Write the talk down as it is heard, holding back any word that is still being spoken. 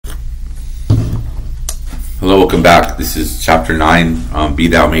Hello, welcome back. This is chapter 9, Be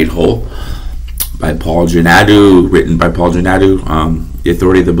Thou Made Whole, by Paul Jinadu, written by Paul Jinadu, The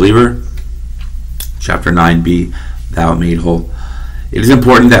Authority of the Believer. Chapter 9, Be Thou Made Whole. It is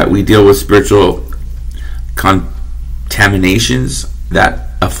important that we deal with spiritual contaminations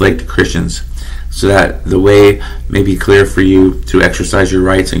that afflict Christians, so that the way may be clear for you to exercise your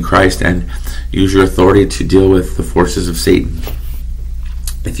rights in Christ and use your authority to deal with the forces of Satan.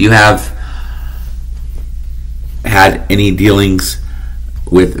 If you have had any dealings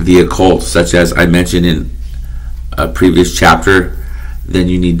with the occult, such as I mentioned in a previous chapter, then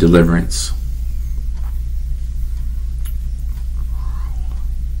you need deliverance.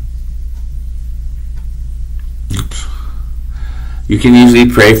 Oops. You can usually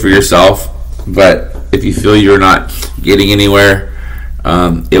pray for yourself, but if you feel you're not getting anywhere,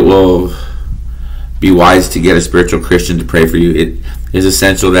 it will be wise to get a spiritual Christian to pray for you. It is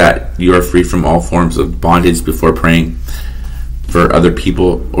essential that you are free from all forms of bondage before praying for other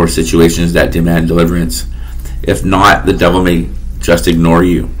people or situations that demand deliverance. If not, the devil may just ignore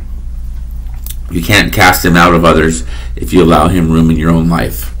you. You can't cast him out of others if you allow him room in your own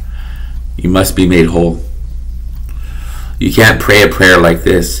life. You must be made whole. You can't pray a prayer like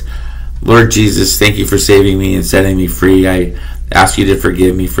this: Lord Jesus, thank you for saving me and setting me free. I ask you to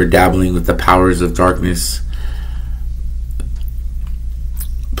forgive me for dabbling with the powers of darkness.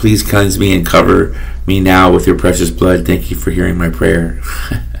 Please cleanse me and cover me now with your precious blood. Thank you for hearing my prayer.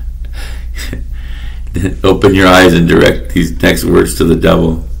 Then open your eyes and direct these next words to the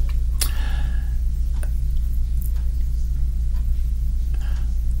devil.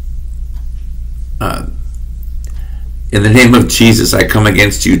 In the name of Jesus, I come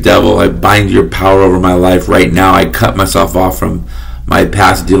against you, devil. I bind your power over my life right now. I cut myself off from my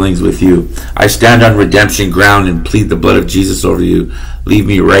past dealings with you. I stand on redemption ground and plead the blood of Jesus over you. Leave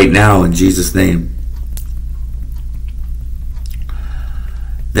me right now in Jesus' name.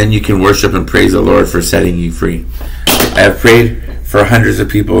 Then you can worship and praise the Lord for setting you free. I have prayed for hundreds of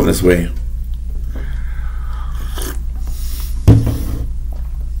people in this way,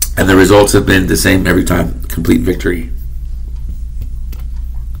 and the results have been the same every time: complete victory.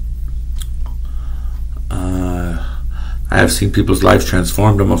 I have seen people's lives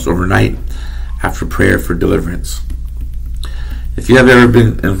transformed almost overnight after prayer for deliverance. If you have ever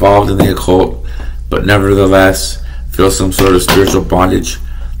been involved in the occult, but nevertheless feel some sort of spiritual bondage,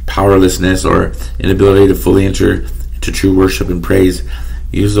 powerlessness, or inability to fully enter into true worship and praise,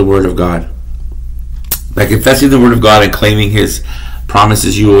 use the Word of God. By confessing the Word of God and claiming His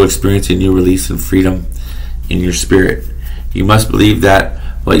promises, you will experience a new release and freedom in your spirit. You must believe that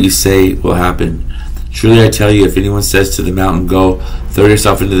what you say will happen. Truly I tell you, if anyone says to the mountain, go, throw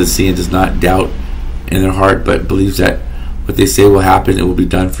yourself into the sea, and does not doubt in their heart, but believes that what they say will happen, it will be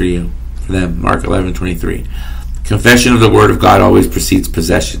done for them. Mark 11:23. Confession of the Word of God always precedes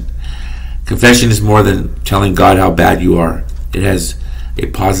possession. Confession is more than telling God how bad you are. It has a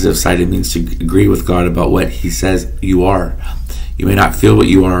positive side. It means to agree with God about what He says you are. You may not feel what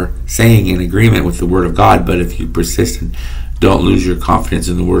you are saying in agreement with the Word of God, but if you persist and don't lose your confidence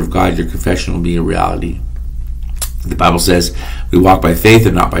in the Word of God, your confession will be a reality. The Bible says we walk by faith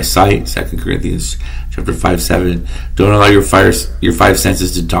and not by sight. 2 Corinthians chapter 5:7. Don't allow your five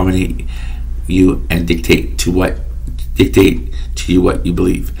senses to dominate you and dictate to you what you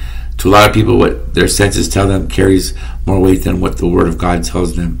believe. To a lot of people, what their senses tell them carries more weight than what the Word of God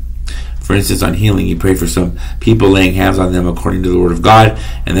tells them. For instance, on healing, you pray for some people, laying hands on them according to the Word of God,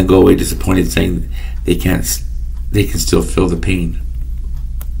 and then go away disappointed, saying they can still feel the pain.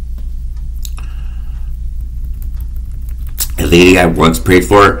 A lady I once prayed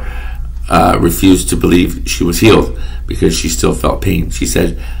for refused to believe she was healed because she still felt pain. She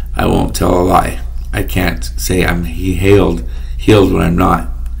said, I won't tell a lie. I can't say I'm healed when I'm not.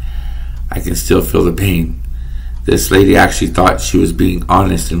 I can still feel the pain. This lady actually thought she was being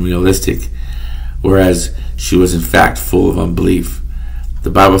honest and realistic, whereas she was in fact full of unbelief.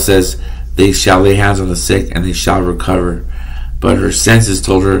 The Bible says, they shall lay hands on the sick and they shall recover. But her senses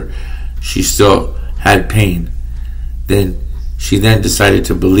told her she still had pain. She then decided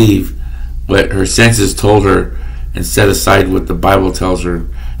to believe what her senses told her and set aside what the Bible tells her,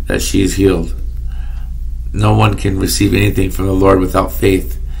 that she is healed. No one can receive anything from the Lord without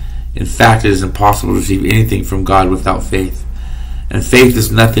faith. In fact, it is impossible to receive anything from God without faith. And faith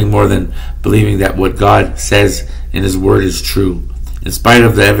is nothing more than believing that what God says in His Word is true, in spite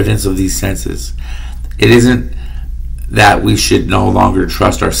of the evidence of these senses. It isn't that we should no longer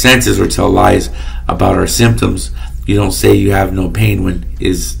trust our senses or tell lies about our symptoms. You don't say you have no pain when it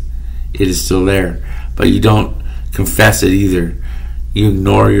is still there, but you don't confess it either. You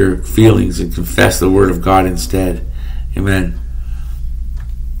ignore your feelings and confess the Word of God instead. Amen.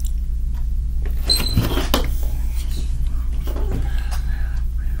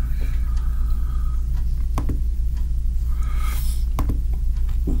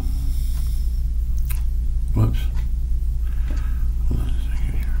 Whoops. Hold on a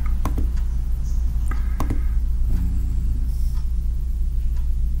second here.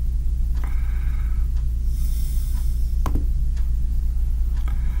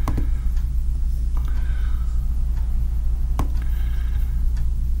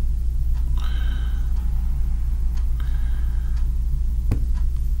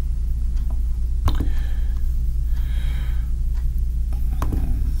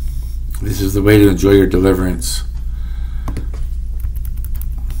 This is the way to enjoy your deliverance.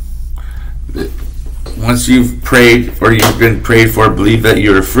 Once you've prayed or you've been prayed for, believe that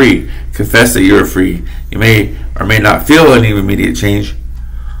you are free. Confess that you are free. You may or may not feel any immediate change,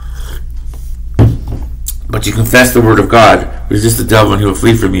 but you confess the Word of God. Resist the devil and he will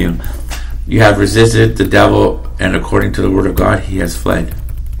flee from you. You have resisted the devil, and according to the Word of God, he has fled.